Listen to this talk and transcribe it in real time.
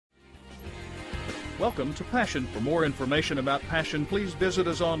Welcome to Passion. For more information about Passion, please visit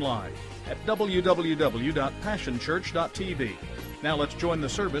us online at www.passionchurch.tv. Now let's join the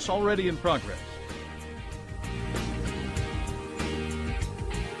service already in progress.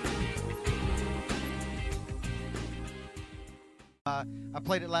 I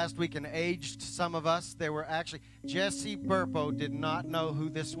played it last week and aged some of us. They were actually, Jessie Burpo did not know who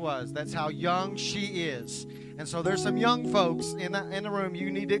this was. That's how young she is. And so there's some young folks in the room. You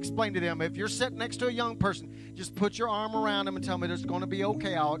need to explain to them. If you're sitting next to a young person, just put your arm around them and tell them it's going to be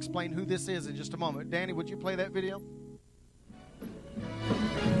okay. I'll explain who this is in just a moment. Danny, would you play that video?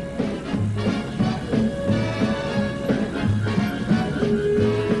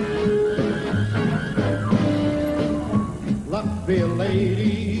 Luck be a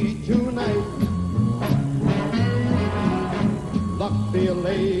lady tonight. Luck be a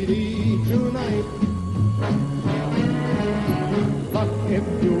lady tonight. Luck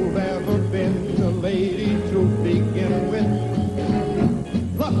if you've ever been a lady to begin with.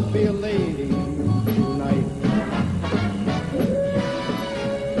 Luck be a lady tonight.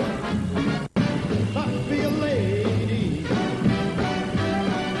 Luck be a lady.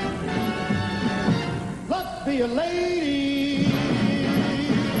 Luck be a lady.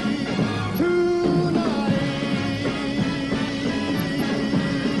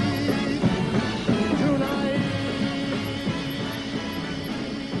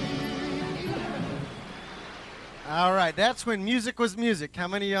 All right, that's when music was music. How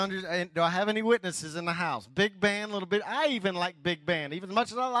many do I have any witnesses in the house? Big band, little bit. I even like big band. Even as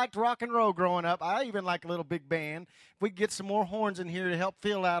much as I liked rock and roll growing up, I even like a little big band. If we could get some more horns in here to help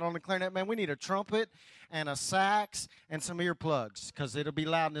Phil out on the clarinet, man, we need a trumpet and a sax and some earplugs because it'll be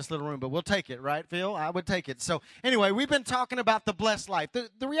loud in this little room. But we'll take it, right, Phil? I would take it. So anyway, we've been talking about the blessed life.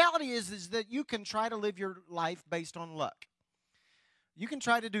 The reality is that you can try to live your life based on luck. You can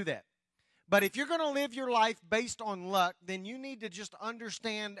try to do that. But if you're going to live your life based on luck, then you need to just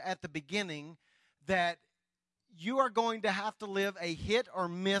understand at the beginning that you are going to have to live a hit or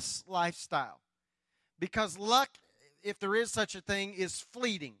miss lifestyle. Because luck, if there is such a thing, is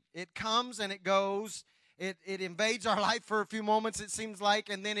fleeting. It comes and it goes. It invades our life for a few moments, it seems like,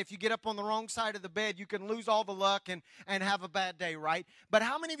 and then if you get up on the wrong side of the bed, you can lose all the luck and have a bad day, right? But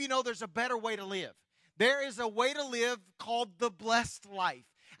how many of you know there's a better way to live? There is a way to live called the blessed life.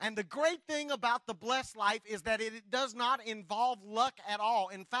 And the great thing about the blessed life is that it does not involve luck at all.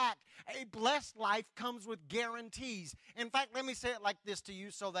 In fact, a blessed life comes with guarantees. In fact, let me say it like this to you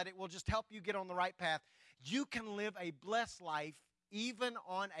so that it will just help you get on the right path. You can live a blessed life even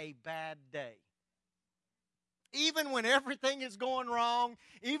on a bad day. Even when everything is going wrong,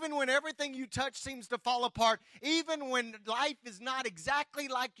 even when everything you touch seems to fall apart, even when life is not exactly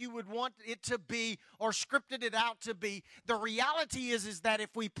like you would want it to be or scripted it out to be, the reality is that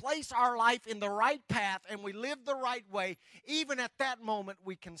if we place our life in the right path and we live the right way, even at that moment,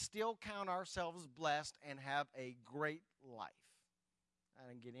 we can still count ourselves blessed and have a great life. I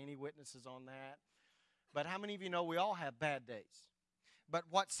didn't get any witnesses on that. But how many of you know we all have bad days? But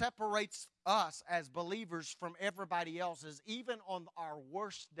what separates us as believers from everybody else is even on our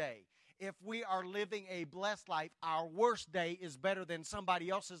worst day, if we are living a blessed life, our worst day is better than somebody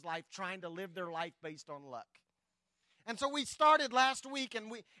else's life trying to live their life based on luck. And so we started last week,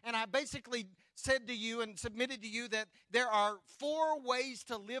 and I basically said to you and submitted to you that there are 4 ways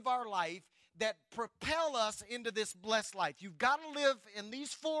to live our life that propel us into this blessed life. You've got to live in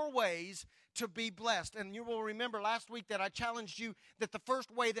these 4 ways to be blessed. And you will remember last week that I challenged you that the first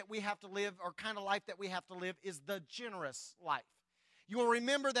way that we have to live, or kind of life that we have to live, is the generous life. You will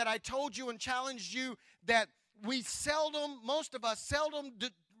remember that I told you and challenged you that most of us seldom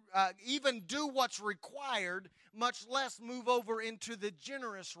even do what's required, much less move over into the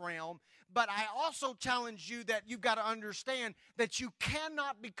generous realm. But I also challenged you that you've got to understand that you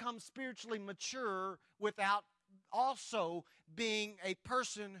cannot become spiritually mature without also being a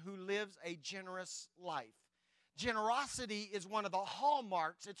person who lives a generous life. Generosity is one of the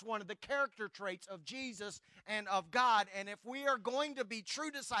hallmarks, it's one of the character traits of Jesus and of God. And if we are going to be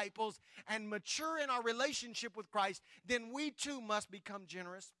true disciples and mature in our relationship with Christ, then we too must become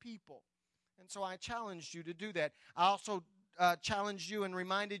generous people. And so I challenged you to do that. I also challenged you and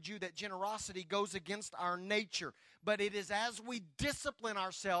reminded you that generosity goes against our nature. But it is as we discipline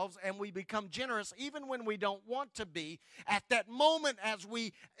ourselves and we become generous, even when we don't want to be, at that moment as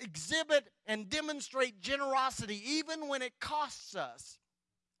we exhibit and demonstrate generosity, even when it costs us,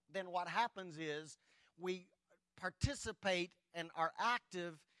 then what happens is we participate and are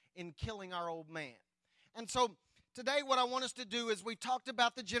active in killing our old man. And so today what I want us to do is we talked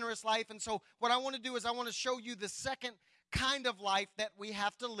about the generous life, and so what I want to do is I want to show you the second kind of life that we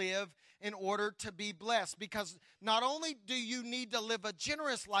have to live, in order to be blessed. Because not only do you need to live a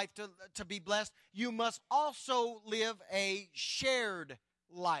generous life to be blessed, you must also live a shared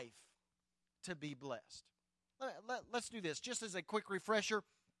life to be blessed. Let's do this. Just as a quick refresher,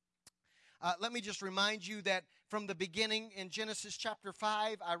 let me just remind you that from the beginning in Genesis chapter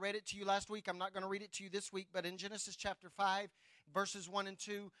 5, I read it to you last week. I'm not going to read it to you this week, but in Genesis chapter 5, verses 1 and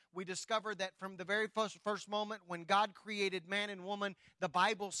 2, we discovered that from the very first moment when God created man and woman, the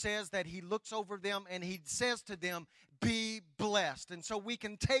Bible says that He looks over them and He says to them, be blessed. And so we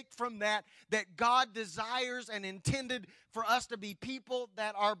can take from that God desires and intended for us to be people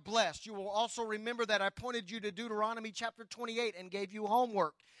that are blessed. You will also remember that I pointed you to Deuteronomy chapter 28 and gave you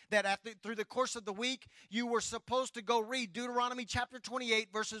homework. That through the course of the week, you were supposed to go read Deuteronomy chapter 28,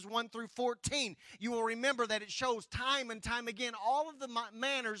 verses 1 through 14. You will remember that it shows time and time again all of the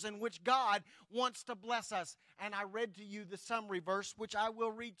manners in which God wants to bless us. And I read to you the summary verse, which I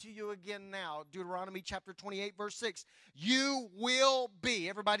will read to you again now. Deuteronomy chapter 28, verse 6. You will be,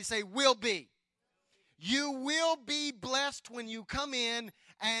 everybody say, will be. You will be blessed when you come in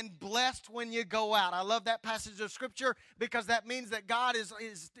and blessed when you go out. I love that passage of Scripture because that means that God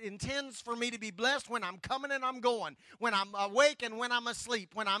intends for me to be blessed when I'm coming and I'm going, when I'm awake and when I'm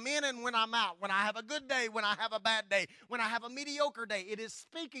asleep, when I'm in and when I'm out, when I have a good day, when I have a bad day, when I have a mediocre day. It is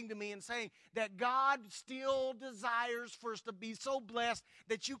speaking to me and saying that God still desires for us to be so blessed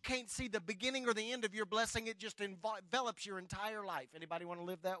that you can't see the beginning or the end of your blessing. It just envelops your entire life. Anybody want to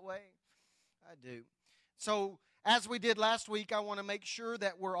live that way? I do. So, as we did last week, I want to make sure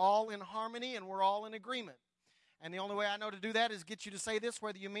that we're all in harmony and we're all in agreement. And the only way I know to do that is get you to say this,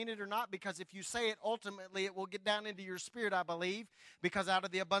 whether you mean it or not, because if you say it, ultimately it will get down into your spirit, I believe, because out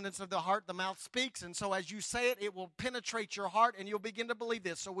of the abundance of the heart, the mouth speaks. And so as you say it, it will penetrate your heart and you'll begin to believe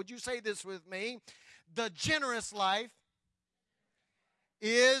this. So would you say this with me? The generous life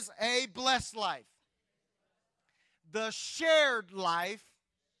is a blessed life. The shared life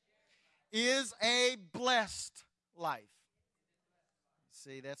is a blessed life.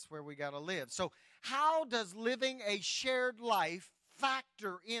 See, that's where we got to live. So how does living a shared life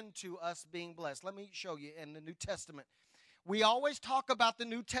factor into us being blessed? Let me show you in the New Testament. We always talk about the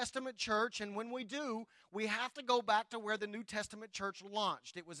New Testament church, and when we do, we have to go back to where the New Testament church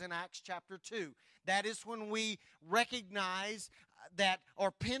launched. It was in Acts chapter 2. That is when we recognize that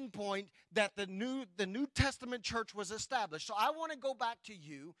or pinpoint that the New Testament church was established. So I want to go back to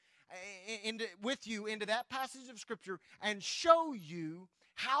you with you into that passage of Scripture and show you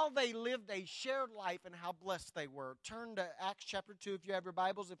how they lived a shared life and how blessed they were. Turn to Acts chapter 2 if you have your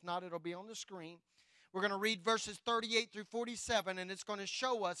Bibles. If not, it'll be on the screen. We're going to read verses 38 through 47, and it's going to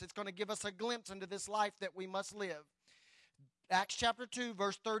show us, it's going to give us a glimpse into this life that we must live. Acts chapter 2,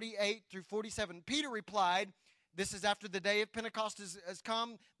 verse 38 through 47. Peter replied, this is after the day of Pentecost has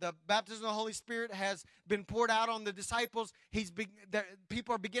come. The baptism of the Holy Spirit has been poured out on the disciples.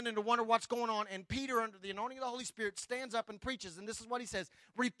 People are beginning to wonder what's going on. And Peter, under the anointing of the Holy Spirit, stands up and preaches. And this is what he says.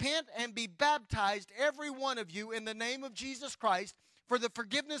 Repent and be baptized, every one of you, in the name of Jesus Christ, for the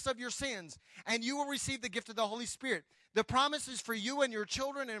forgiveness of your sins. And you will receive the gift of the Holy Spirit. The promise is for you and your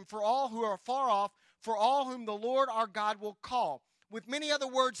children and for all who are far off, for all whom the Lord our God will call. With many other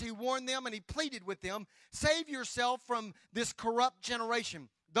words, he warned them and he pleaded with them, save yourself from this corrupt generation.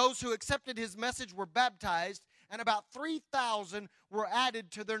 Those who accepted his message were baptized, and about 3,000 were added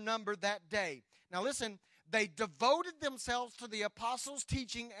to their number that day. Now listen, they devoted themselves to the apostles'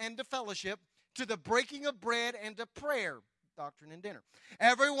 teaching and to fellowship, to the breaking of bread and to prayer, doctrine and dinner.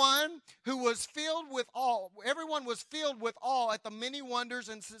 Everyone was filled with awe at the many wonders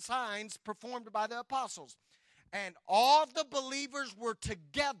and signs performed by the apostles. And all the believers were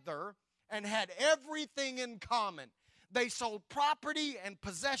together and had everything in common. They sold property and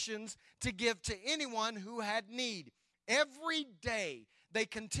possessions to give to anyone who had need. Every day they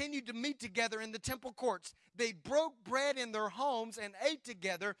continued to meet together in the temple courts. They broke bread in their homes and ate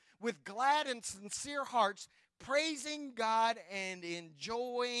together with glad and sincere hearts, praising God and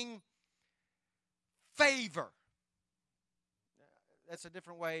enjoying favor. That's a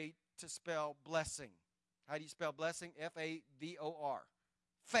different way to spell blessing. How do you spell blessing? F-A-V-O-R.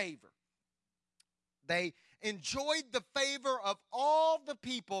 Favor. They enjoyed the favor of all the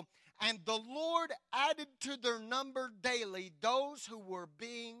people, and the Lord added to their number daily those who were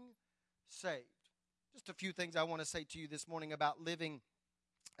being saved. Just a few things I want to say to you this morning about living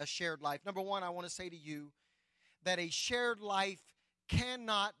a shared life. Number one, I want to say to you that a shared life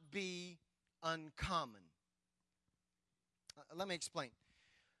cannot be uncommon. Let me explain.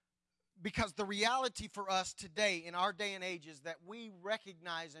 Because the reality for us today, in our day and age, is that we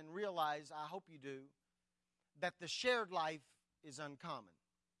recognize and realize, I hope you do, that the shared life is uncommon.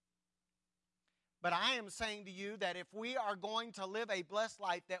 But I am saying to you that if we are going to live a blessed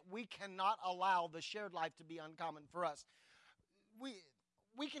life, that we cannot allow the shared life to be uncommon for us.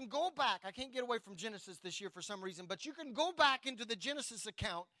 We can go back. I can't get away from Genesis this year for some reason, but you can go back into the Genesis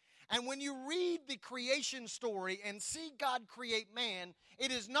account, and when you read the creation story and see God create man,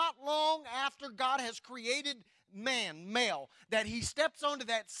 it is not long after God has created man, male, that he steps onto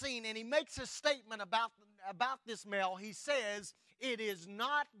that scene and he makes a statement about this male. He says, "It is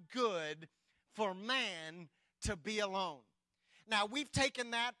not good for man to be alone." Now, we've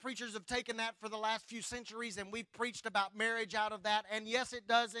taken that, preachers have taken that for the last few centuries, and we've preached about marriage out of that. And yes, it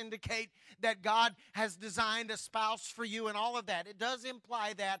does indicate that God has designed a spouse for you and all of that. It does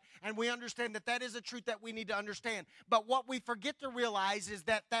imply that, and we understand that that is a truth that we need to understand. But what we forget to realize is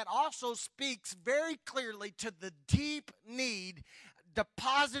that that also speaks very clearly to the deep need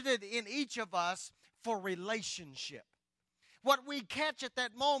deposited in each of us for relationship. What we catch at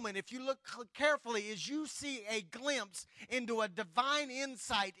that moment, if you look carefully, is you see a glimpse into a divine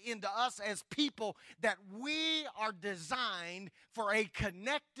insight into us as people, that we are designed for a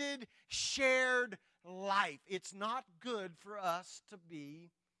connected, shared life. It's not good for us to be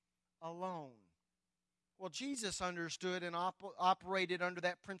alone. Well, Jesus understood and operated under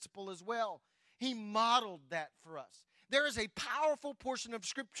that principle as well. He modeled that for us. There is a powerful portion of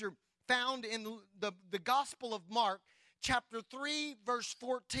Scripture found in the Gospel of Mark, chapter 3, verse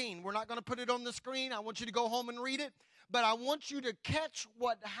 14. We're not going to put it on the screen. I want you to go home and read it. But I want you to catch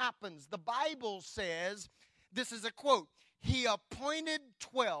what happens. The Bible says, this is a quote, He appointed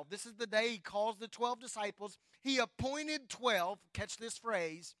 12. This is the day He calls the 12 disciples. He appointed 12, catch this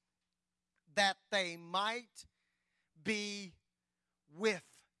phrase, that they might be with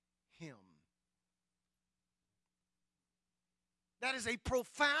Him. That is a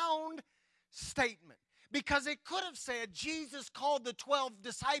profound statement. Because it could have said Jesus called the 12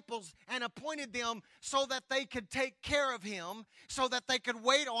 disciples and appointed them so that they could take care of Him, so that they could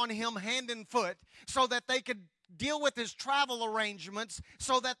wait on Him hand and foot, so that they could deal with His travel arrangements,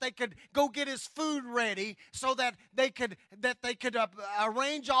 so that they could go get His food ready, so that they could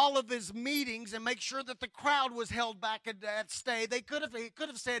arrange all of His meetings and make sure that the crowd was held back at stay. He could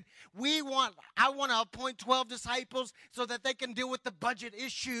have said, I want to appoint 12 disciples so that they can deal with the budget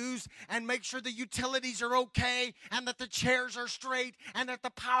issues and make sure the utilities are okay and that the chairs are straight and that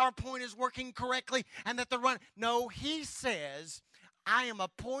the PowerPoint is working correctly and that No, He says, I am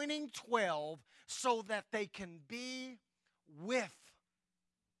appointing 12 so that they can be with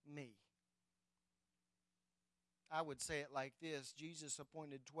me. I would say it like this: Jesus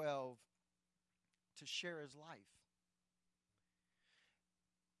appointed 12 to share His life.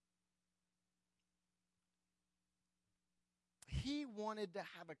 He wanted to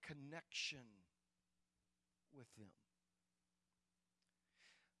have a connection with them.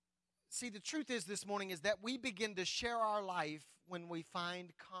 See, the truth is this morning is that we begin to share our life when we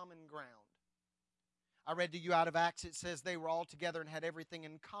find common ground. I read to you out of Acts, it says they were all together and had everything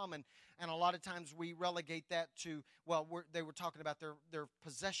in common. And a lot of times we relegate that to, they were talking about their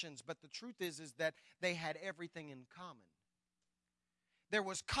possessions. But the truth is that they had everything in common. There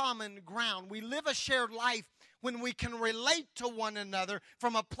was common ground. We live a shared life when we can relate to one another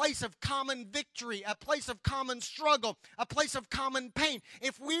from a place of common victory, a place of common struggle, a place of common pain.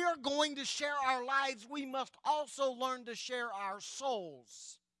 If we are going to share our lives, we must also learn to share our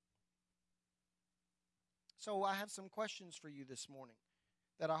souls. So I have some questions for you this morning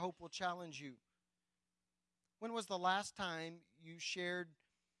that I hope will challenge you. When was the last time you shared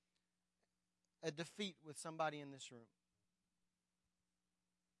a defeat with somebody in this room?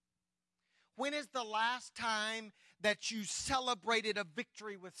 When is the last time that you celebrated a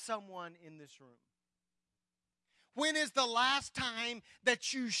victory with someone in this room? When is the last time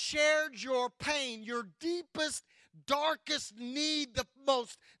that you shared your pain, your deepest, darkest need, the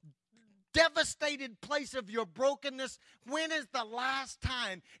most devastated place of your brokenness? When is the last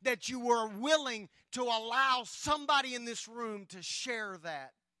time that you were willing to allow somebody in this room to share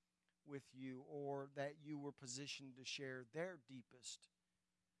that with you, or that you were positioned to share their deepest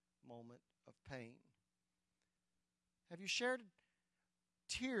moment of pain? Have you shared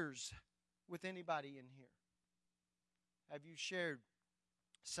tears with anybody in here? Have you shared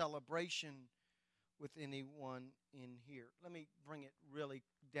celebration with anyone in here? Let me bring it really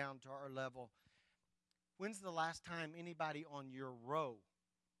down to our level. When's the last time anybody on your row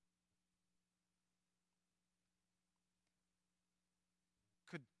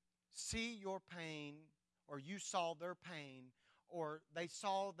could see your pain, or you saw their pain, or they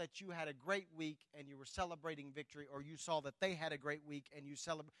saw that you had a great week and you were celebrating victory, or you saw that they had a great week and you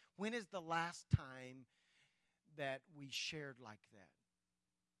celebrate? When is the last time that we shared like that?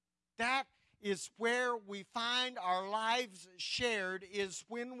 That is where we find our lives shared, is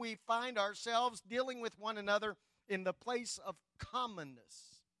when we find ourselves dealing with one another in the place of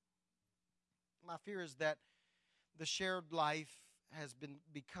commonness. My fear is that the shared life has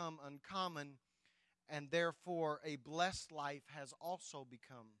become uncommon, and therefore a blessed life has also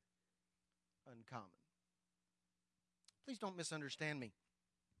become uncommon. Please don't misunderstand me.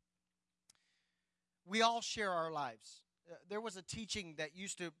 We all share our lives. There was a teaching that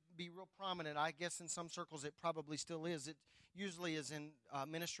used to be real prominent. I guess in some circles it probably still is. It usually is in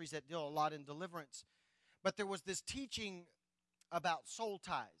ministries that deal a lot in deliverance. But there was this teaching about soul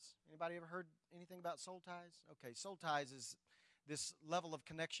ties. Anybody ever heard anything about soul ties? Okay, soul ties is this level of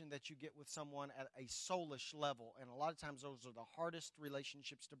connection that you get with someone at a soulish level. And a lot of times those are the hardest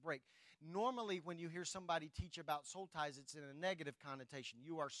relationships to break. Normally when you hear somebody teach about soul ties, it's in a negative connotation.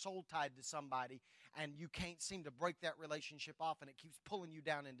 You are soul tied to somebody and you can't seem to break that relationship off, and it keeps pulling you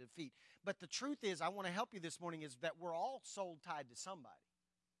down into defeat. But the truth is, I want to help you this morning, is that we're all soul tied to somebody.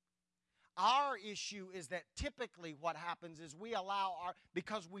 Our issue is that typically what happens is we allow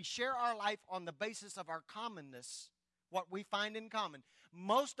because we share our life on the basis of our commonness, what we find in common.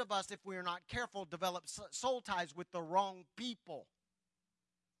 Most of us, if we're not careful, develop soul ties with the wrong people.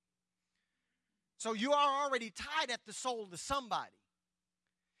 So you are already tied at the soul to somebody.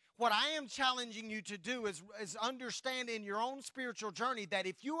 What I am challenging you to do is understand in your own spiritual journey that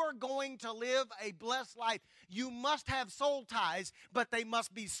if you are going to live a blessed life, you must have soul ties, but they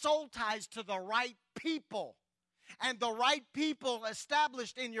must be soul ties to the right people. And the right people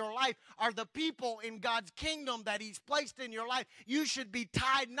established in your life are the people in God's kingdom that He's placed in your life. You should be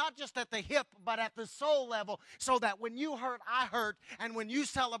tied not just at the hip, but at the soul level, so that when you hurt, I hurt, and when you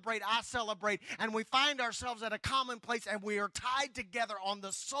celebrate, I celebrate, and we find ourselves at a common place, and we are tied together on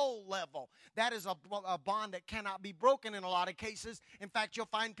the soul level. That is a bond that cannot be broken in a lot of cases. In fact, you'll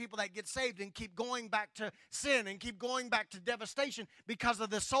find people that get saved and keep going back to sin and keep going back to devastation because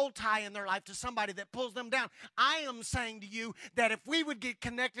of the soul tie in their life to somebody that pulls them down. I am saying to you that if we would get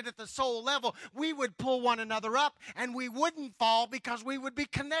connected at the soul level, we would pull one another up and we wouldn't fall because we would be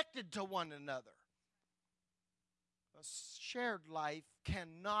connected to one another. A shared life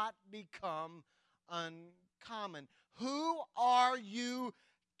cannot become uncommon. Who are you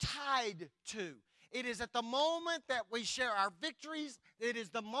tied to? It is at the moment that we share our victories. It is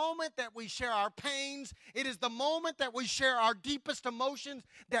the moment that we share our pains. It is the moment that we share our deepest emotions,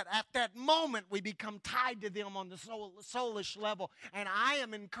 that at that moment we become tied to them on the soulish level. And I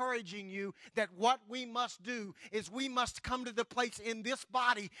am encouraging you that what we must do is we must come to the place in this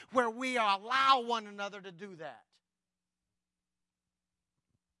body where we allow one another to do that.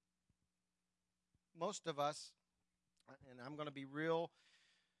 Most of us, and I'm going to be real,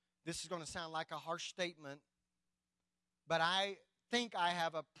 this is going to sound like a harsh statement, but I think I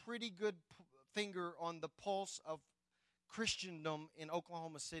have a pretty good finger on the pulse of Christendom in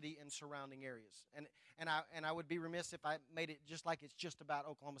Oklahoma City and surrounding areas. And I would be remiss if I made it just like it's just about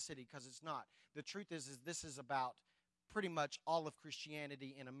Oklahoma City, because it's not. The truth is this is about pretty much all of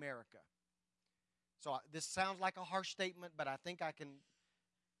Christianity in America. So this sounds like a harsh statement, but I think I can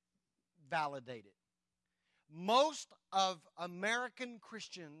validate it. Most of American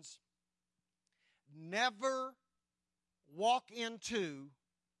Christians never walk into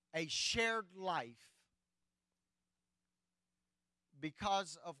a shared life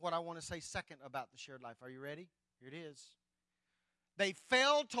because of what I want to say second about the shared life. Are you ready? Here it is. They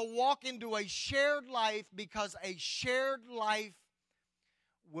fail to walk into a shared life because a shared life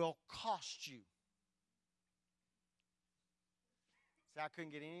will cost you. See, I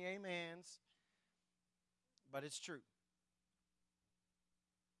couldn't get any amens. But it's true.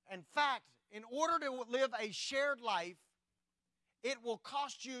 In fact, in order to live a shared life, it will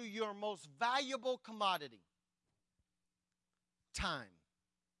cost you your most valuable commodity: time.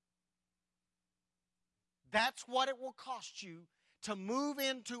 That's what it will cost you to move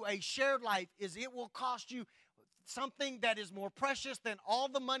into a shared life. Is it will cost you something that is more precious than all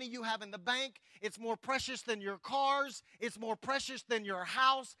the money you have in the bank. It's more precious than your cars. It's more precious than your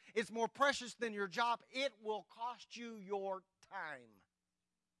house. It's more precious than your job. It will cost you your time.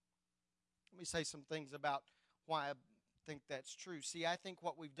 Let me say some things about why I think that's true. See, I think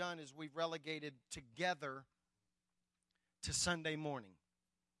what we've done is we've relegated together to Sunday morning.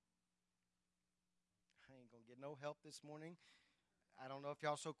 I ain't going to get no help this morning. I don't know if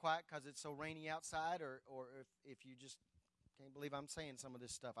y'all so quiet because it's so rainy outside, or if you just can't believe I'm saying some of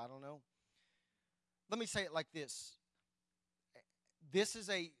this stuff. I don't know. Let me say it like this. This is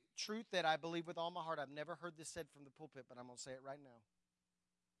a truth that I believe with all my heart. I've never heard this said from the pulpit, but I'm going to say it right now.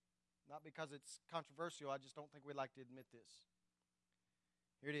 Not because it's controversial. I just don't think we like to admit this.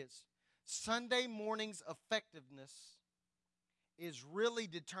 Here it is. Sunday morning's effectiveness is really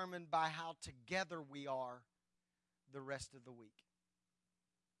determined by how together we are the rest of the week.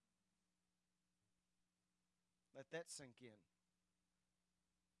 Let that sink in.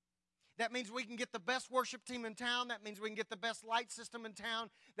 That means we can get the best worship team in town. That means we can get the best light system in town.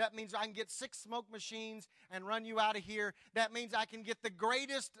 That means I can get 6 smoke machines and run you out of here. That means I can get the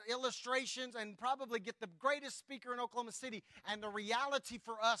greatest illustrations and probably get the greatest speaker in Oklahoma City. And the reality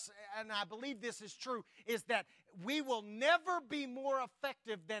for us, and I believe this is true, is that we will never be more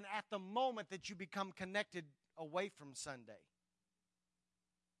effective than at the moment that you become connected away from Sunday.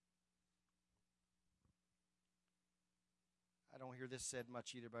 I don't hear this said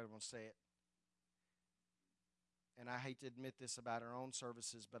much either, but I'm going to say it. And I hate to admit this about our own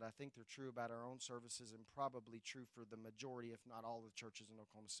services, but I think they're true about our own services and probably true for the majority, if not all, the churches in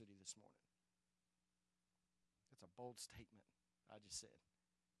Oklahoma City this morning. That's a bold statement I just said.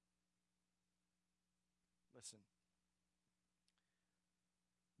 Listen.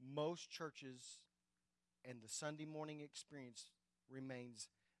 Most churches and the Sunday morning experience remains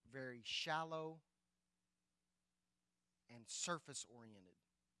very shallow and surface-oriented.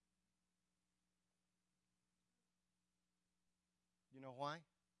 You know why?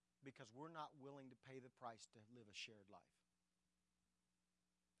 Because we're not willing to pay the price to live a shared life.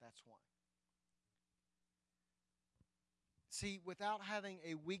 That's why. See, without having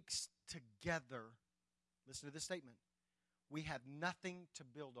a week's together, listen to this statement, we have nothing to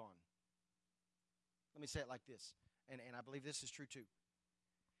build on. Let me say it like this, and I believe this is true too.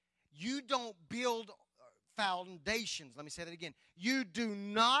 You don't build foundations. Let me say that again. You do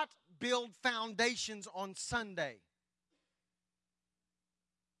not build foundations on Sunday.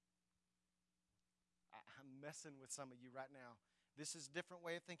 I'm messing with some of you right now. This is a different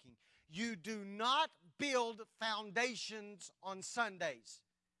way of thinking. You do not build foundations on Sundays.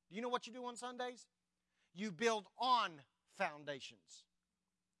 Do you know what you do on Sundays? You build on foundations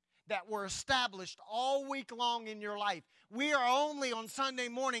that were established all week long in your life. We are only on Sunday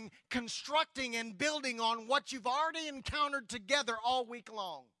morning constructing and building on what you've already encountered together all week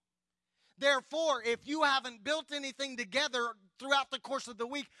long. Therefore, if you haven't built anything together throughout the course of the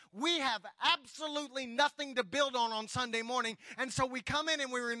week, we have absolutely nothing to build on Sunday morning. And so we come in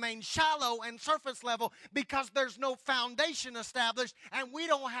and we remain shallow and surface level because there's no foundation established, and we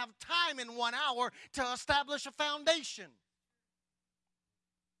don't have time in 1 hour to establish a foundation.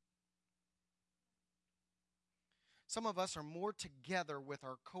 Some of us are more together with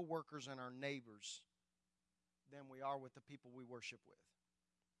our coworkers and our neighbors than we are with the people we worship with.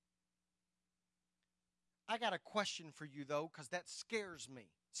 I got a question for you, though, because that scares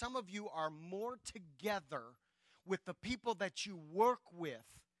me. Some of you are more together with the people that you work with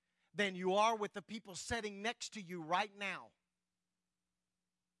than you are with the people sitting next to you right now.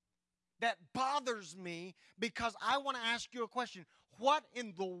 That bothers me because I want to ask you a question. What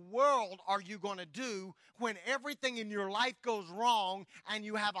in the world are you going to do when everything in your life goes wrong and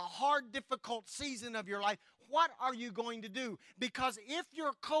you have a hard, difficult season of your life? What are you going to do? Because if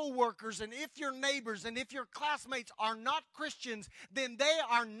your coworkers and if your neighbors and if your classmates are not Christians, then they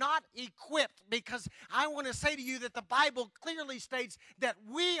are not equipped. Because I want to say to you that the Bible clearly states that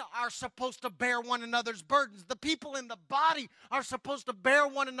we are supposed to bear one another's burdens. The people in the body are supposed to bear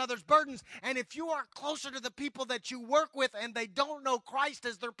one another's burdens. And if you are closer to the people that you work with and they don't know Christ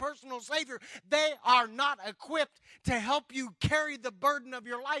as their personal Savior, they are not equipped to help you carry the burden of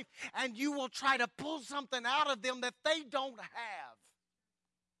your life. And you will try to pull something out of them that they don't have.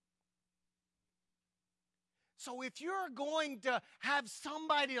 So if you're going to have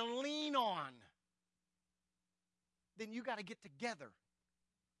somebody to lean on, then you got to get together.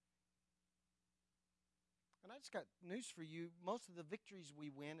 And I just got news for you. Most of the victories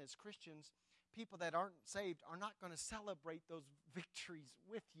we win as Christians, people that aren't saved are not going to celebrate those victories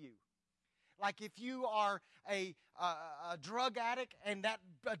with you. Like if you are a drug addict and that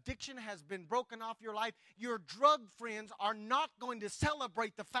addiction has been broken off your life, your drug friends are not going to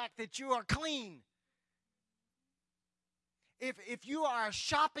celebrate the fact that you are clean. If you are a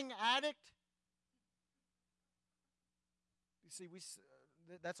shopping addict, you see,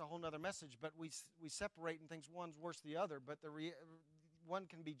 that's a whole other message, but we separate and things one's worse than the other, but one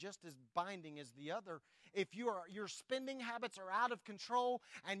can be just as binding as the other. If your spending habits are out of control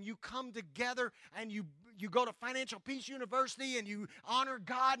and you come together and you go to Financial Peace University and you honor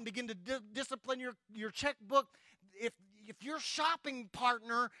God and begin to discipline your checkbook, if your shopping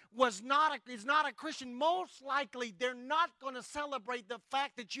partner is not a Christian, most likely they're not going to celebrate the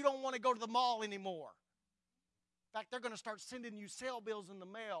fact that you don't want to go to the mall anymore. In fact, they're going to start sending you sale bills in the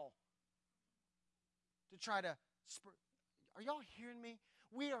mail to try to spur. Are y'all hearing me?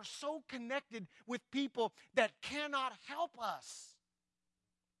 We are so connected with people that cannot help us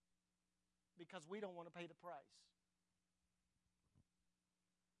because we don't want to pay the price.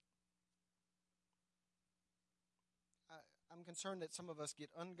 I'm concerned that some of us get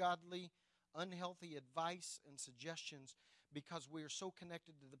ungodly, unhealthy advice and suggestions because we are so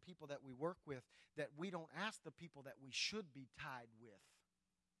connected to the people that we work with that we don't ask the people that we should be tied with.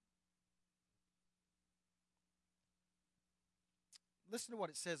 Listen to what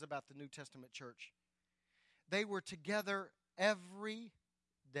it says about the New Testament church. They were together every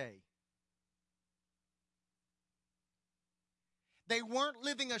day. They weren't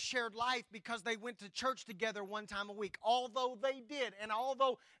living a shared life because they went to church together one time a week, although they did. And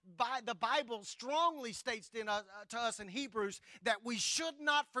although the Bible strongly states to us in Hebrews that we should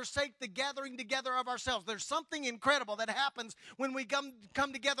not forsake the gathering together of ourselves. There's something incredible that happens when we come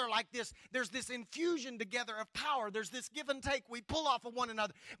together like this. There's this infusion together of power. There's this give and take. We pull off of one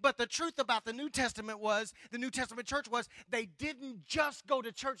another. But the truth about the New Testament church was, they didn't just go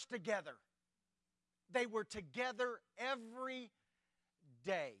to church together. They were together every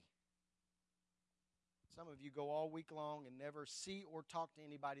day. Some of you go all week long and never see or talk to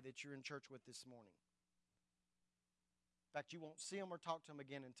anybody that you're in church with this morning. In fact, you won't see them or talk to them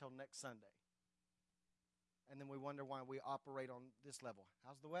again until next Sunday. And then we wonder why we operate on this level.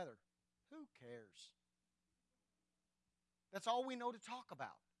 How's the weather? Who cares? That's all we know to talk about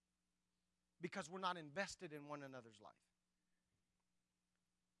because we're not invested in one another's life.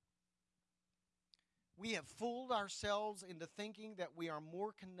 We have fooled ourselves into thinking that we are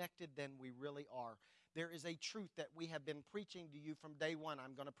more connected than we really are. There is a truth that we have been preaching to you from day one.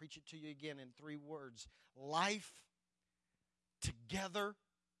 I'm going to preach it to you again in 3 words. Life together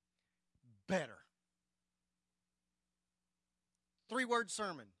better. 3-word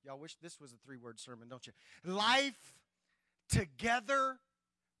sermon. Y'all wish this was a 3-word sermon, don't you? Life together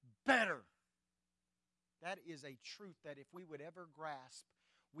better. That is a truth that if we would ever grasp,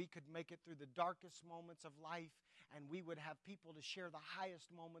 we could make it through the darkest moments of life, and we would have people to share the highest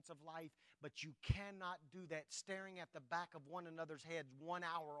moments of life. But you cannot do that staring at the back of one another's heads 1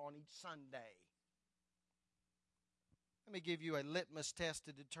 hour on each Sunday. Let me give you a litmus test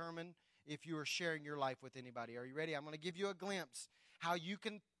to determine if you are sharing your life with anybody. Are you ready? I'm going to give you a glimpse how you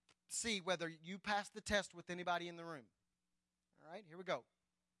can see whether you pass the test with anybody in the room. All right, here we go.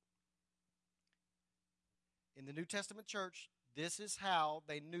 In the New Testament church, this is how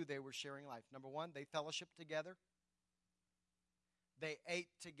they knew they were sharing life. Number 1, they fellowshiped together. They ate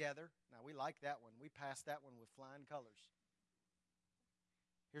together. Now, we like that one. We passed that one with flying colors.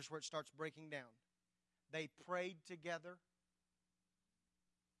 Here's where it starts breaking down. They prayed together.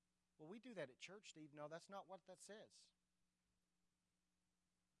 Well, we do that at church, Steve. No, that's not what that says.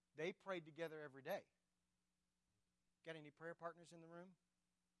 They prayed together every day. Got any prayer partners in the room?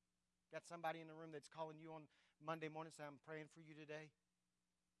 Got somebody in the room that's calling you on Monday morning saying, I'm praying for you today?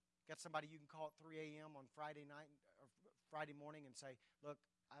 Got somebody you can call at 3 a.m. on Friday night or Friday morning and say, look,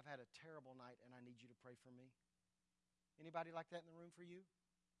 I've had a terrible night and I need you to pray for me. Anybody like that in the room for you?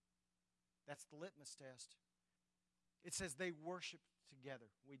 That's the litmus test. It says they worship together.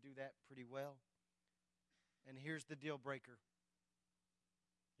 We do that pretty well. And here's the deal breaker.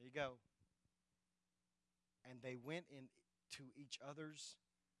 Here you go. And they went into each other's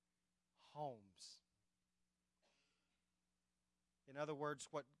homes. In other words,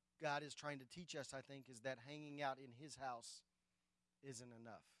 what God is trying to teach us, I think, is that hanging out in His house isn't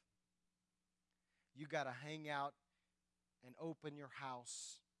enough. You got to hang out and open your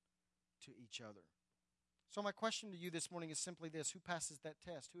house to each other. So my question to you this morning is simply this. Who passes that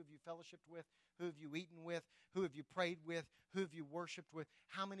test? Who have you fellowshiped with? Who have you eaten with? Who have you prayed with? Who have you worshiped with?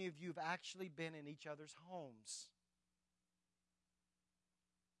 How many of you have actually been in each other's homes?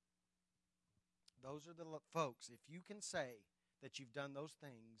 Those are the folks. If you can say that you've done those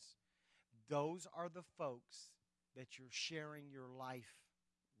things, those are the folks that you're sharing your life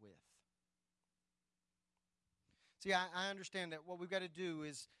with. See, I understand that what we've got to do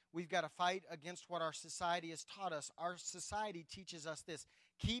is we've got to fight against what our society has taught us. Our society teaches us this.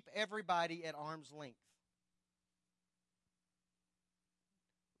 Keep everybody at arm's length.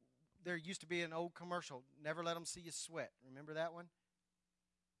 There used to be an old commercial, never let them see you sweat. Remember that one?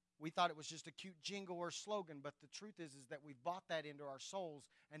 We thought it was just a cute jingle or slogan, but the truth is that we've bought that into our souls,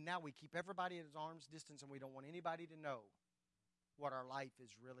 and now we keep everybody at arm's distance, and we don't want anybody to know what our life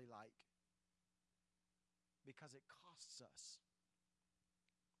is really like. Because it costs us.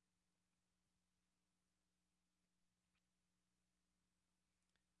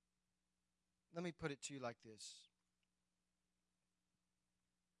 Let me put it to you like this.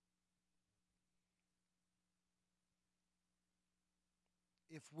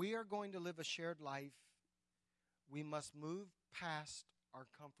 if we are going to live a shared life, we must move past our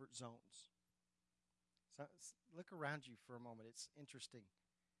comfort zones. So, look around you for a moment. It's interesting.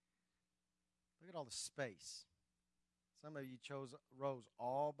 Look at all the space. Some of you chose rows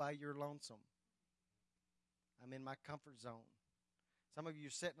all by your lonesome. I'm in my comfort zone. Some of you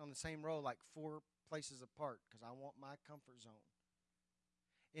are sitting on the same row like 4 places apart because I want my comfort zone.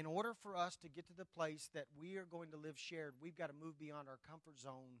 In order for us to get to the place that we are going to live shared, we've got to move beyond our comfort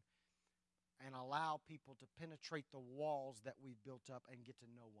zone and allow people to penetrate the walls that we've built up and get to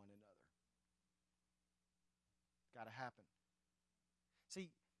know one another. Got to happen.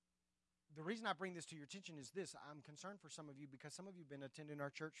 See, the reason I bring this to your attention is this. I'm concerned for some of you because some of you have been attending our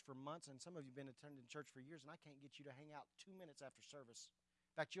church for months and some of you have been attending church for years, and I can't get you to hang out 2 minutes after service.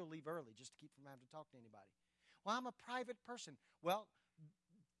 In fact, you'll leave early just to keep from having to talk to anybody. Well, I'm a private person. Well,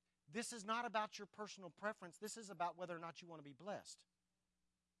 this is not about your personal preference. This is about whether or not you want to be blessed.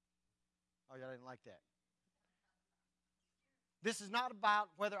 Oh, yeah, I didn't like that. This is not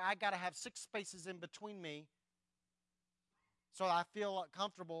about whether I got to have 6 spaces in between me so I feel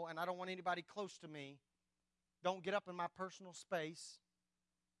comfortable and I don't want anybody close to me. Don't get up in my personal space.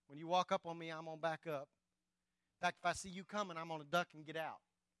 When you walk up on me, I'm going to back up. In fact, if I see you coming, I'm going to duck and get out.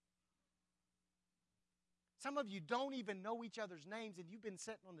 Some of you don't even know each other's names, and you've been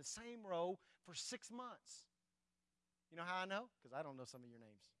sitting on the same row for 6 months. You know how I know? Because I don't know some of your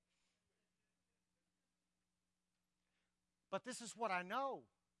names. But this is what I know.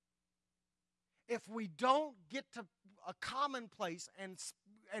 If we don't get to a common place and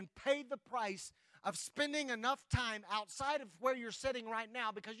pay the price of spending enough time outside of where you're sitting right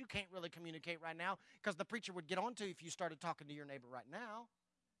now, because you can't really communicate right now, because the preacher would get on to you if you started talking to your neighbor right now,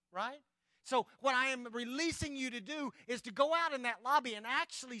 right? So what I am releasing you to do is to go out in that lobby and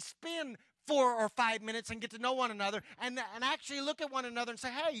actually spend 4 or 5 minutes and get to know one another and actually look at one another and say,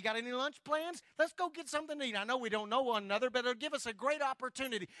 hey, you got any lunch plans? Let's go get something to eat. I know we don't know one another, but it'll give us a great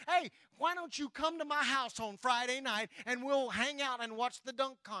opportunity. Hey, why don't you come to my house on Friday night and we'll hang out and watch the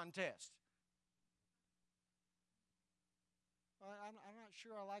dunk contest? I'm not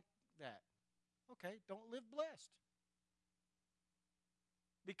sure I like that. Okay, don't live blessed.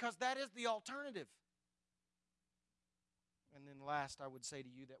 Because that is the alternative. And then last, I would say to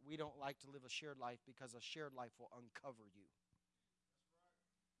you that we don't like to live a shared life because a shared life will uncover you.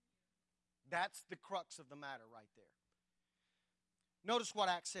 That's the crux of the matter right there. Notice what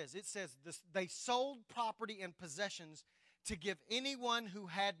Acts says. It says they sold property and possessions to give anyone who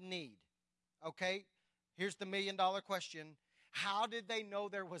had need. Okay, here's the $1 million question. How did they know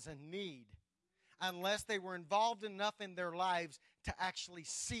there was a need? Unless they were involved enough in their lives to actually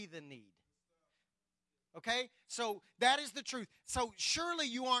see the need. Okay? So that is the truth. So surely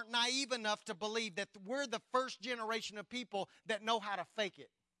you aren't naive enough to believe that we're the first generation of people that know how to fake it.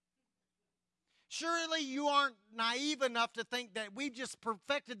 Surely you aren't naive enough to think that we've just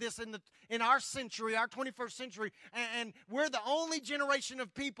perfected this in our century, our 21st century, and we're the only generation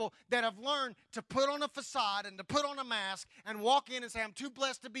of people that have learned to put on a facade and to put on a mask and walk in and say, I'm too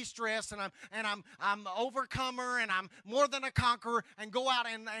blessed to be stressed, and I'm an overcomer, and I'm more than a conqueror, and go out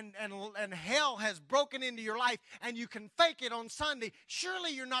and hell has broken into your life, and you can fake it on Sunday.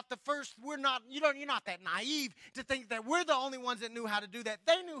 Surely you're not the first. You're not that naive to think that we're the only ones that knew how to do that.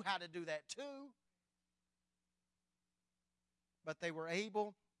 They knew how to do that too. But they were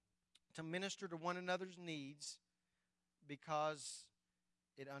able to minister to one another's needs because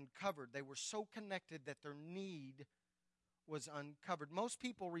it uncovered. They were so connected that their need was uncovered. Most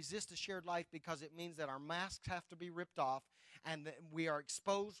people resist a shared life because it means that our masks have to be ripped off and that we are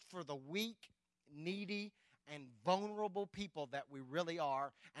exposed for the weak, needy, and vulnerable people that we really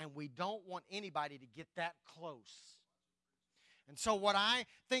are, and we don't want anybody to get that close. And so what I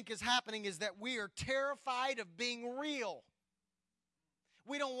think is happening is that we are terrified of being real.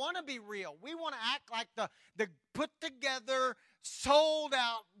 We don't want to be real. We want to act like the put-together,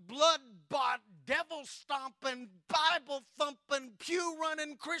 sold-out, blood-bought, devil-stomping, Bible-thumping,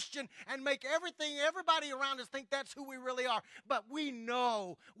 pew-running Christian and make everybody around us think that's who we really are. But we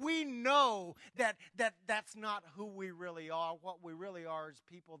know that that's not who we really are. What we really are is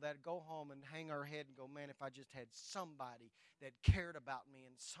people that go home and hang our head and go, man, if I just had somebody that cared about me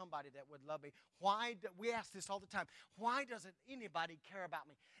and somebody that would love me. We ask this all the time. Why doesn't anybody care about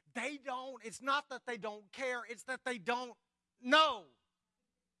me? They don't. It's not that they don't care. It's that they don't know.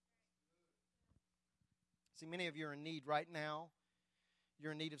 See, many of you are in need right now.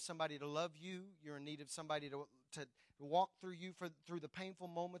 You're in need of somebody to love you. You're in need of somebody to walk through you through the painful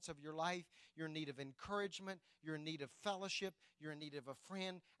moments of your life. You're in need of encouragement. You're in need of fellowship. You're in need of a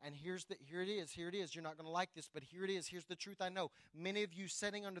friend. And here it is. You're not going to like this, but here it is. Here's the truth I know. Many of you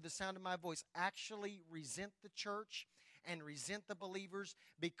sitting under the sound of my voice actually resent the church and resent the believers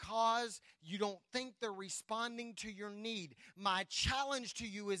because you don't think they're responding to your need. My challenge to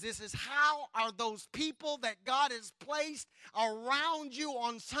you is this: is how are those people that God has placed around you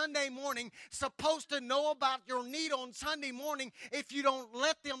on Sunday morning supposed to know about your need on Sunday morning if you don't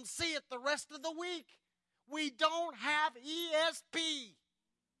let them see it the rest of the week? We don't have ESP.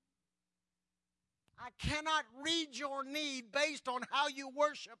 I cannot read your need based on how you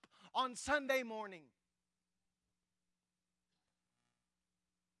worship on Sunday morning.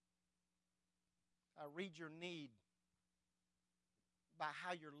 I read your need by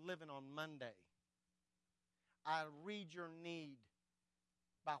how you're living on Monday. I read your need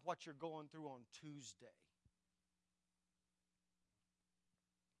by what you're going through on Tuesday.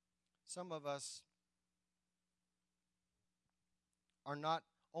 Some of us are not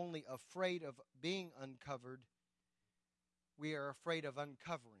only afraid of being uncovered, we are afraid of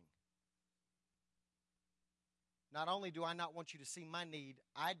uncovering. Not only do I not want you to see my need,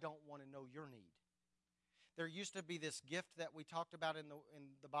 I don't want to know your need. There used to be this gift that we talked about in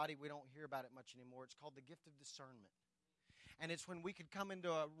the body. We don't hear about it much anymore. It's called the gift of discernment. And it's when we could come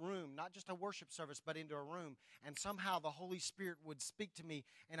into a room, not just a worship service, but into a room, and somehow the Holy Spirit would speak to me,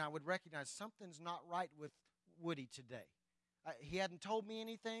 and I would recognize something's not right with Woody today. He hadn't told me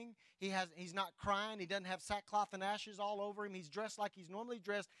anything. He's not crying. He doesn't have sackcloth and ashes all over him. He's dressed like he's normally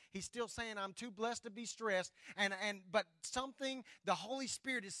dressed. He's still saying, I'm too blessed to be stressed. But something, the Holy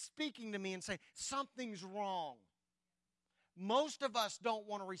Spirit is speaking to me and saying, something's wrong. Most of us don't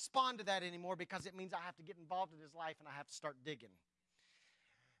want to respond to that anymore because it means I have to get involved in his life and I have to start digging.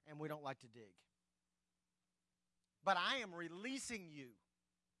 And we don't like to dig. But I am releasing you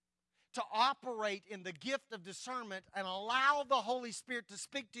to operate in the gift of discernment and allow the Holy Spirit to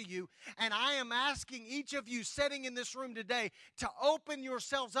speak to you. And I am asking each of you sitting in this room today to open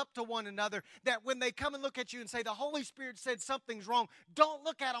yourselves up to one another, that when they come and look at you and say, the Holy Spirit said something's wrong, don't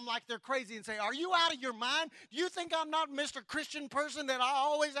look at them like they're crazy and say, are you out of your mind? Do you think I'm not Mr. Christian person that I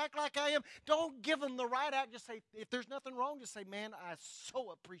always act like I am? Don't give them the right act. Just say, if there's nothing wrong, just say, man, I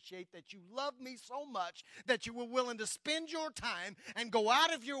so appreciate that you love me so much that you were willing to spend your time and go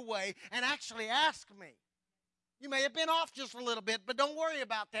out of your way and actually ask me. You may have been off just a little bit, but don't worry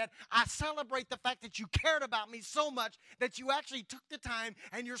about that. I celebrate the fact that you cared about me so much that you actually took the time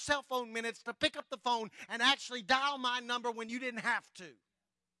and your cell phone minutes to pick up the phone and actually dial my number when you didn't have to.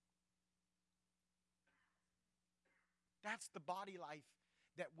 That's the body life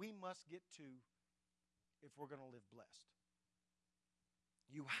that we must get to if we're going to live blessed.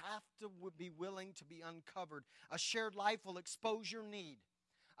 You have to be willing to be uncovered. A shared life will expose your need.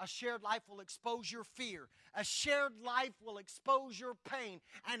 A shared life will expose your fear. A shared life will expose your pain.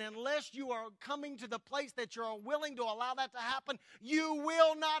 And unless you are coming to the place that you're willing to allow that to happen, you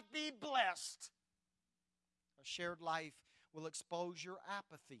will not be blessed. A shared life will expose your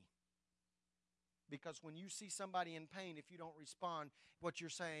apathy. Because when you see somebody in pain, if you don't respond, what you're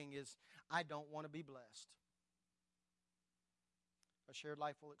saying is, I don't want to be blessed. A shared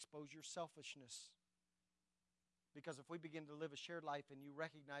life will expose your selfishness. Because if we begin to live a shared life and you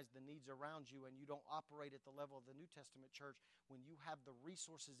recognize the needs around you and you don't operate at the level of the New Testament church, when you have the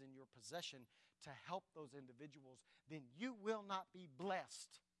resources in your possession to help those individuals, then you will not be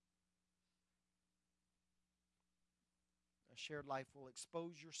blessed. A shared life will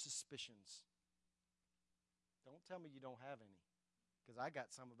expose your suspicions. Don't tell me you don't have any, because I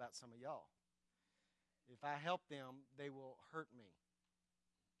got some about some of y'all. If I help them, they will hurt me.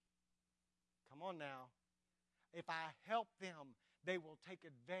 Come on now. If I help them, they will take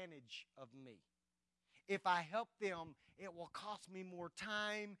advantage of me. If I help them, it will cost me more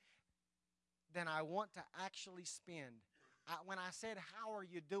time than I want to actually spend. When I said, how are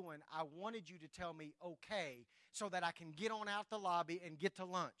you doing, I wanted you to tell me, okay, so that I can get on out the lobby and get to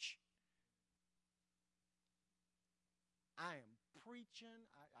lunch. I am preaching.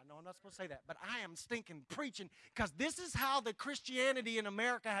 I know I'm not supposed to say that, but I am stinking preaching, because this is how the Christianity in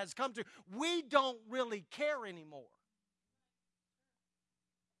America has come to. We don't really care anymore.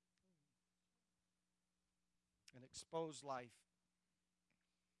 An exposed life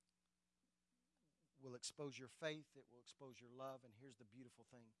will expose your faith. It will expose your love. And here's the beautiful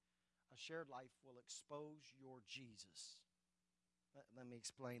thing. A shared life will expose your Jesus. Let me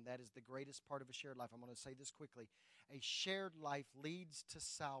explain. That is the greatest part of a shared life. I'm going to say this quickly. A shared life leads to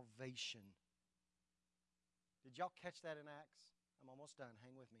salvation. Did y'all catch that in Acts? I'm almost done.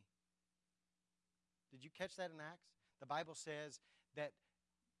 Hang with me. Did you catch that in Acts? The Bible says that,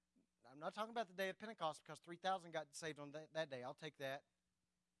 I'm not talking about the day of Pentecost because 3,000 got saved on that day. I'll take that.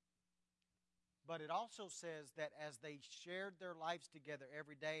 But it also says that as they shared their lives together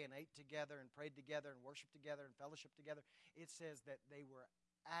every day and ate together and prayed together and worshiped together and fellowshiped together, it says that they were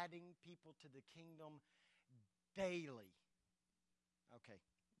adding people to the kingdom daily. Okay,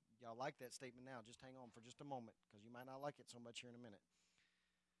 y'all like that statement now. Just hang on for just a moment because you might not like it so much here in a minute.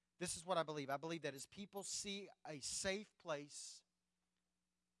 This is what I believe. I believe that as people see a safe place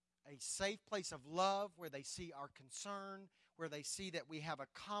of love where they see our concern, where they see that we have a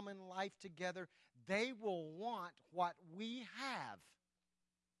common life together, they will want what we have.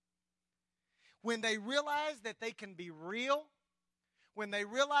 When they realize that they can be real, when they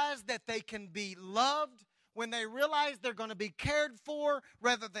realize that they can be loved, when they realize they're going to be cared for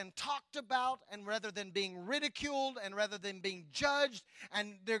rather than talked about and rather than being ridiculed and rather than being judged,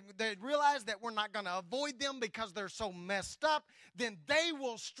 and they realize that we're not going to avoid them because they're so messed up, then they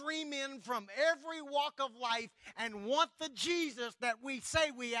will stream in from every walk of life and want the Jesus that we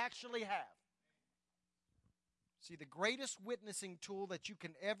say we actually have. See, the greatest witnessing tool that you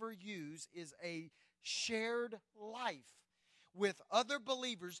can ever use is a shared life with other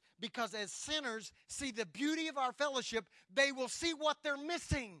believers, because as sinners see the beauty of our fellowship, they will see what they're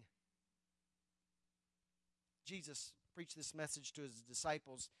missing. Jesus preached this message to his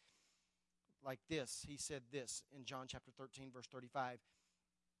disciples like this. He said this in John chapter 13, verse 35.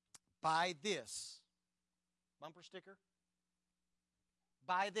 Buy this, bumper sticker.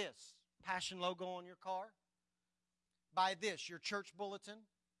 Buy this, Passion logo on your car. Buy this, your church bulletin.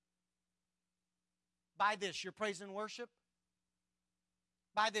 Buy this, your praise and worship.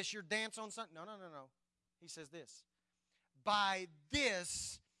 Buy this, your dance on Sunday. No. He says this. By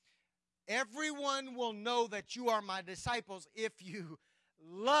this, everyone will know that you are my disciples if you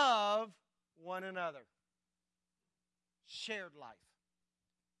love one another. Shared life.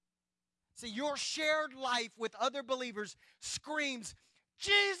 See, your shared life with other believers screams,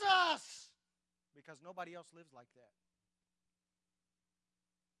 Jesus! Because nobody else lives like that.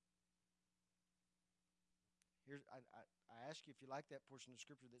 I asked you if you like that portion of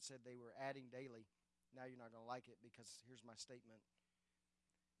Scripture that said they were adding daily. Now you're not going to like it because here's my statement.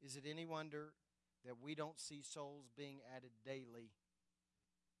 Is it any wonder that we don't see souls being added daily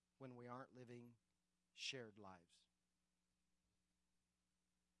when we aren't living shared lives?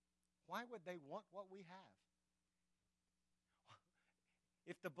 Why would they want what we have?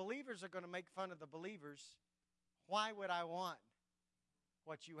 If the believers are going to make fun of the believers, why would I want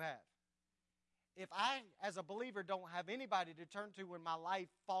what you have? If I, as a believer, don't have anybody to turn to when my life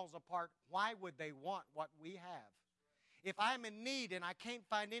falls apart, why would they want what we have? If I'm in need and I can't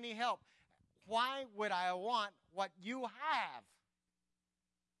find any help, why would I want what you have?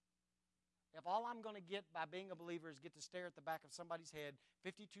 If all I'm going to get by being a believer is get to stare at the back of somebody's head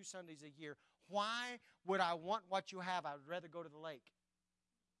 52 Sundays a year, why would I want what you have? I would rather go to the lake.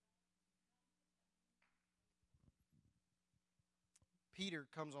 Peter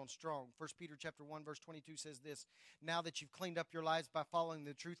comes on strong. 1 Peter chapter 1, verse 22 says this, now that you've cleaned up your lives by following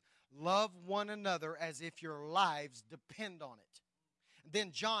the truth, love one another as if your lives depend on it. And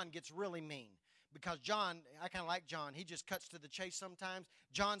then John gets really mean. Because John, I kind of like John. He just cuts to the chase sometimes.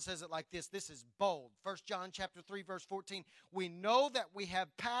 John says it like this. This is bold. 1 John chapter 3, verse 14. We know that we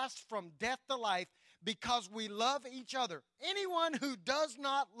have passed from death to life because we love each other. Anyone who does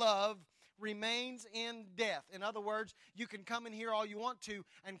not love remains in death. In other words, you can come in here all you want to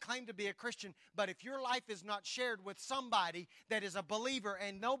and claim to be a Christian, but if your life is not shared with somebody that is a believer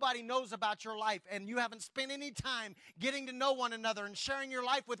and nobody knows about your life and you haven't spent any time getting to know one another and sharing your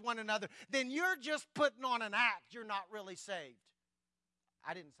life with one another, then you're just putting on an act. You're not really saved.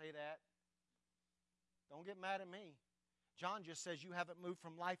 I didn't say that. Don't get mad at me. John just says you haven't moved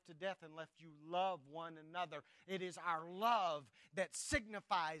from life to death unless you love one another. It is our love that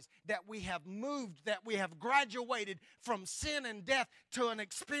signifies that we have moved, that we have graduated from sin and death to an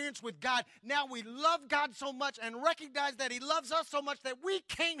experience with God. Now we love God so much and recognize that He loves us so much that we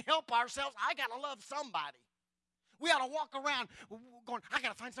can't help ourselves. I got to love somebody. We ought to walk around going, I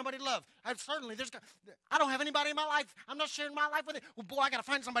got to find somebody to love. I don't have anybody in my life. I'm not sharing my life with it. Well, boy, I got to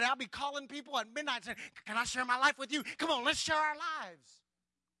find somebody. I'll be calling people at midnight saying, can I share my life with you? Come on, let's share our lives.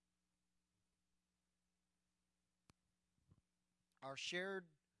 Our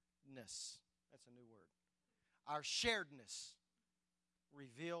sharedness, that's a new word. Our sharedness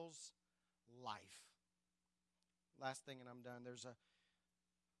reveals life. Last thing and I'm done. There's a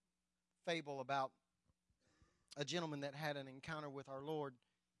fable about a gentleman that had an encounter with our Lord.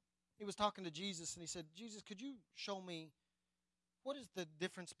 He was talking to Jesus and he said, Jesus, could you show me What is the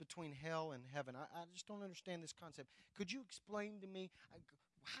difference between hell and heaven? I just don't understand this concept. Could you explain to me,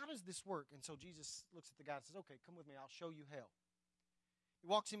 how does this work? And so Jesus looks at the guy and says, okay, come with me, I'll show you hell. He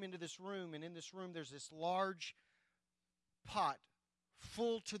walks him into this room, and in this room there's this large pot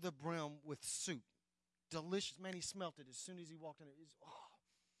full to the brim with soup. Delicious. Man, he smelt it as soon as he walked in.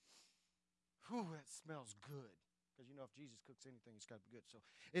 Whew, that smells good. Because you know if Jesus cooks anything, it's got to be good. So,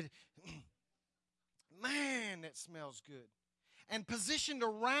 man, that smells good. And positioned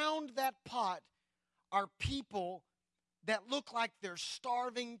around that pot are people that look like they're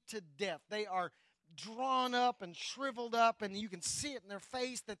starving to death. They are drawn up and shriveled up, and you can see it in their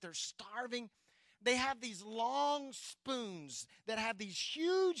face that they're starving. They have these long spoons that have these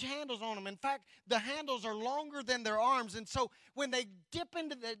huge handles on them. In fact, the handles are longer than their arms. And so when they dip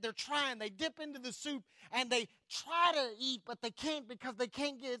into they dip into the soup and they try to eat, but they can't because they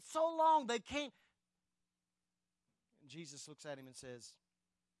can't get it so long, they can't. And Jesus looks at him and says,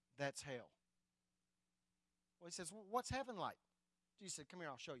 that's hell. Well, he says, well, what's heaven like? Jesus said, come here,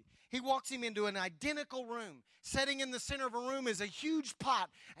 I'll show you. He walks him into an identical room. Sitting in the center of a room is a huge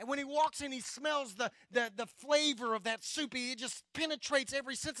pot. And when he walks in, he smells the flavor of that soup. It just penetrates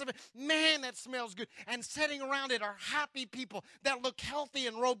every sense of it. Man, that smells good. And sitting around it are happy people that look healthy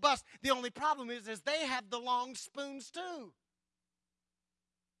and robust. The only problem is they have the long spoons too.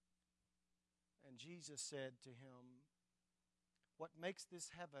 And Jesus said to him, what makes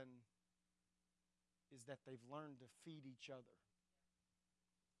this heaven is that they've learned to feed each other.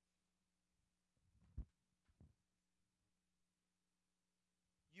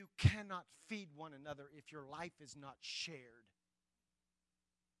 You cannot feed one another if your life is not shared.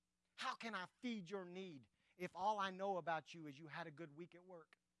 How can I feed your need if all I know about you is you had a good week at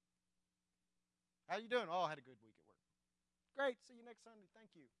work? How you doing? Oh, I had a good week at work. Great. See you next Sunday.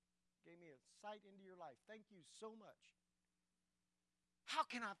 Thank you. Gave me a sight into your life. Thank you so much. How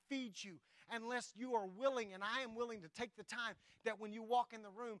can I feed you unless you are willing, and I am willing to take the time that when you walk in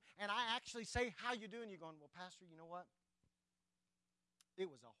the room and I actually say, how you doing? You're going, well, Pastor, you know what? It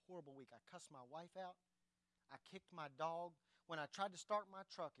was a horrible week. I cussed my wife out. I kicked my dog. When I tried to start my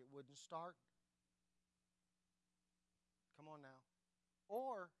truck, it wouldn't start. Come on now.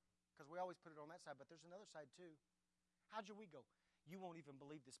 Or, because we always put it on that side, but there's another side too. How'd your week go? You won't even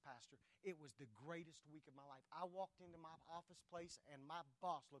believe this, Pastor. It was the greatest week of my life. I walked into my office place, and my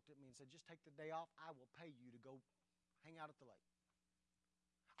boss looked at me and said, just take the day off. I will pay you to go hang out at the lake.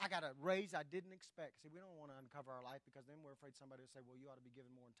 I got a raise I didn't expect. See, we don't want to uncover our life because then we're afraid somebody will say, well, you ought to be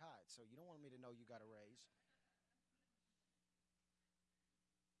giving more in tithes. So you don't want me to know you got a raise.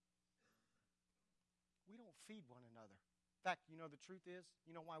 We don't feed one another. In fact, you know the truth is,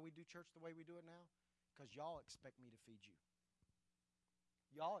 you know why we do church the way we do it now? Because y'all expect me to feed you.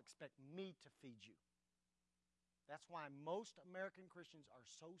 Y'all expect me to feed you. That's why most American Christians are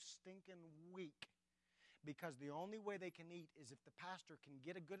so stinking weak. Because the only way they can eat is if the pastor can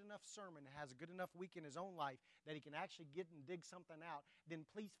get a good enough sermon, has a good enough week in his own life, that he can actually get and dig something out, then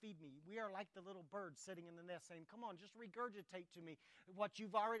please feed me. We are like the little bird sitting in the nest saying, come on, just regurgitate to me what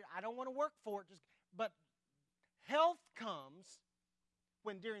you've already, I don't want to work for it. But health comes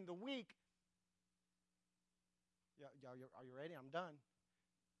when during the week, are you ready? I'm done.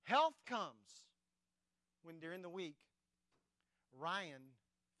 Health comes when during the week, Ryan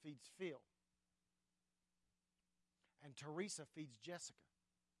feeds Phil. And Teresa feeds Jessica.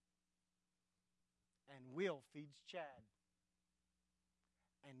 And Will feeds Chad.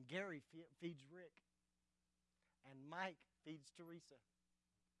 And Gary feeds Rick. And Mike feeds Teresa.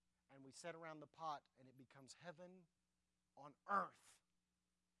 And we sit around the pot and it becomes heaven on earth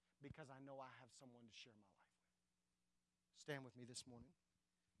because I know I have someone to share my life with. Stand with me this morning.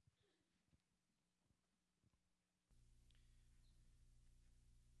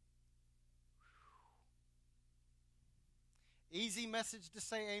 Easy message to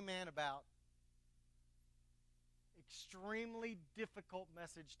say amen about. Extremely difficult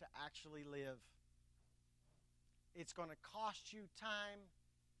message to actually live. It's going to cost you time,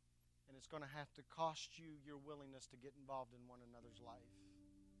 and it's going to have to cost you your willingness to get involved in one another's life.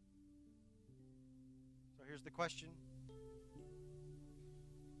 So here's the question.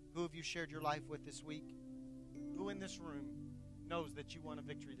 Who have you shared your life with this week? Who in this room knows that you won a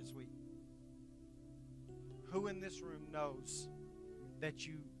victory this week? Who in this room knows that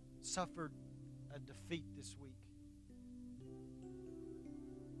you suffered a defeat this week?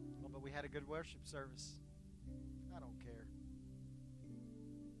 Oh, but we had a good worship service. I don't care.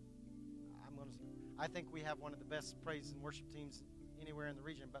 I think we have one of the best praise and worship teams anywhere in the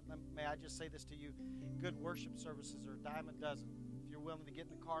region. But may I just say this to you? Good worship services are a dime a dozen. If you're willing to get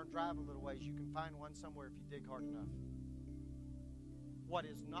in the car and drive a little ways, you can find one somewhere if you dig hard enough. what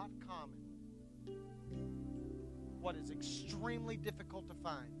is not common, what is extremely difficult to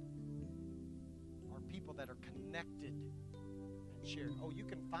find, are people that are connected and shared. Oh, you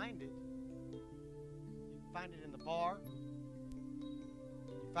can find it. You can find it in the bar.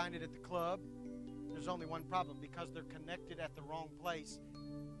 You find it at the club. There's only one problem. Because they're connected at the wrong place,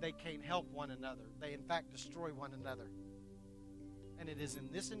 they can't help one another. They, in fact, destroy one another. And it is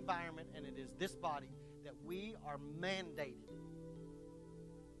in this environment and it is this body that we are mandated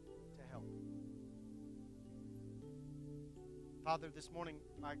to help. Father, this morning,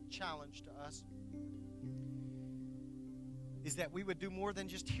 my challenge to us is that we would do more than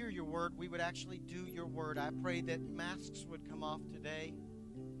just hear your word. We would actually do your word. I pray that masks would come off today.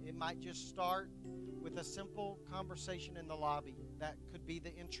 It might just start with a simple conversation in the lobby. That could be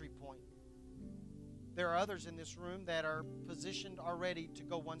the entry point. There are others in this room that are positioned already to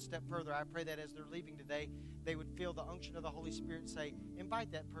go one step further. I pray that as they're leaving today, they would feel the unction of the Holy Spirit say,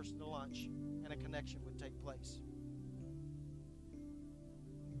 invite that person to lunch, and a connection would take place.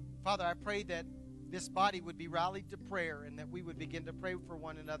 Father, I pray that this body would be rallied to prayer and that we would begin to pray for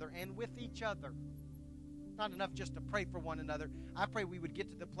one another and with each other. Not enough just to pray for one another. I pray we would get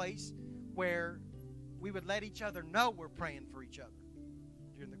to the place where we would let each other know we're praying for each other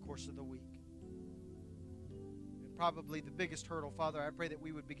during the course of the week. And probably the biggest hurdle, Father, I pray that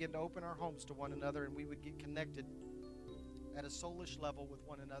we would begin to open our homes to one another and we would get connected at a soulish level with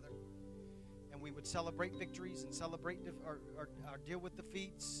one another. And we would celebrate victories and celebrate or deal with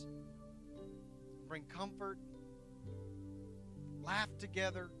defeats, bring comfort, laugh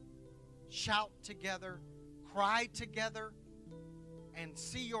together, shout together, cry together, and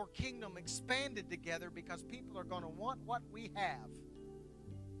see your kingdom expanded together, because people are going to want what we have.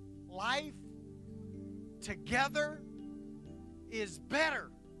 Life together is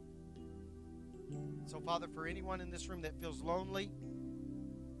better. So, Father, for anyone in this room that feels lonely,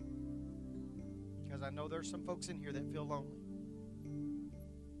 because I know there's some folks in here that feel lonely.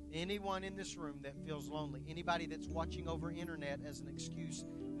 Anyone in this room that feels lonely, anybody that's watching over internet as an excuse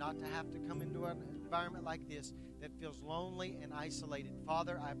not to have to come into an environment like this, that feels lonely and isolated,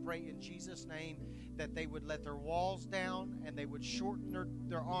 Father, I pray in Jesus' name that they would let their walls down and they would shorten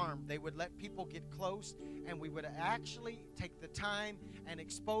their arm. They would let people get close, and we would actually take the time and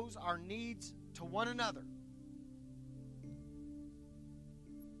expose our needs to one another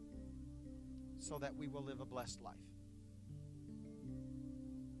so that we will live a blessed life.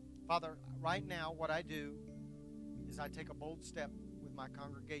 Father, right now what I do is I take a bold step with my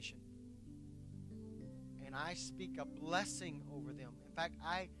congregation and I speak a blessing over them. In fact,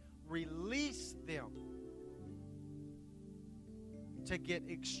 I release them to get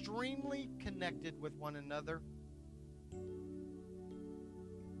extremely connected with one another.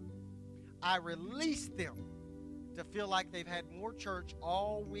 I release them to feel like they've had more church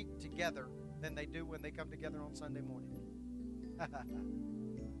all week together than they do when they come together on Sunday morning.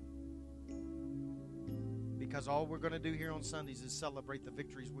 Because all we're going to do here on Sundays is celebrate the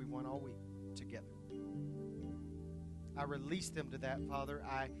victories we won all week together. I release them to that, Father.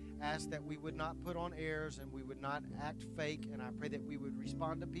 I ask that we would not put on airs and we would not act fake, and I pray that we would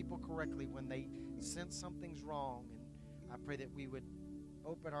respond to people correctly when they sense something's wrong, and I pray that we would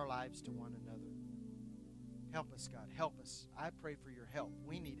open our lives to one another. Help us, God. Help us. I pray for your help.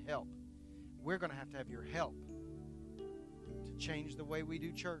 We need help. We're going to have your help to change the way we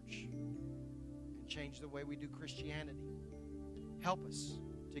do church and change the way we do Christianity. Help us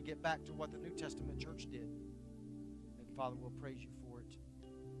to get back to what the New Testament church did. And Father, we'll praise you for it.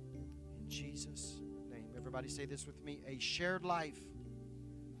 In Jesus' name. Everybody say this with me. A shared life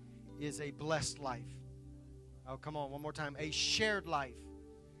is a blessed life. Oh, come on, one more time. A shared life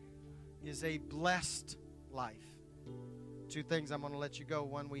is a blessed life. Two things I'm going to let you go.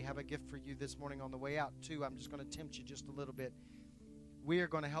 One, we have a gift for you this morning on the way out. Two, I'm just going to tempt you just a little bit. We are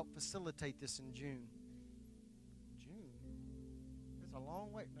going to help facilitate this in June. June? It's a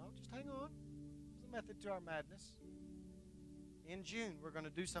long way. No, just hang on. There's a method to our madness. In June, we're going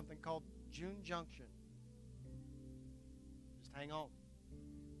to do something called June Junction. Just hang on.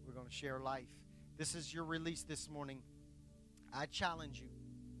 We're going to share life. This is your release this morning. I challenge you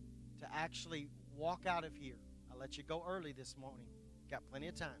to actually walk out of here. I'll let you go early this morning. Got plenty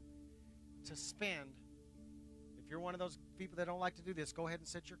of time to spend. If you're one of those people that don't like to do this, go ahead and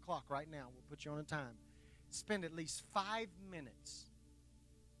set your clock right now. We'll put you on a time. Spend at least 5 minutes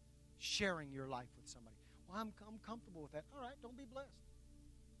sharing your life with somebody. Well, I'm comfortable with that. All right, don't be blessed.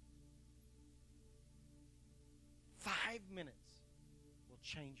 5 minutes will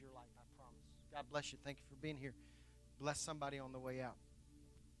change your life, I promise. God bless you. Thank you for being here. Bless somebody on the way out.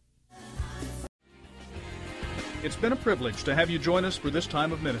 It's been a privilege to have you join us for this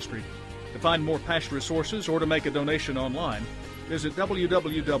time of ministry. To find more Passion resources or to make a donation online, visit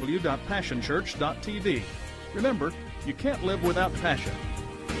www.passionchurch.tv. Remember, you can't live without passion.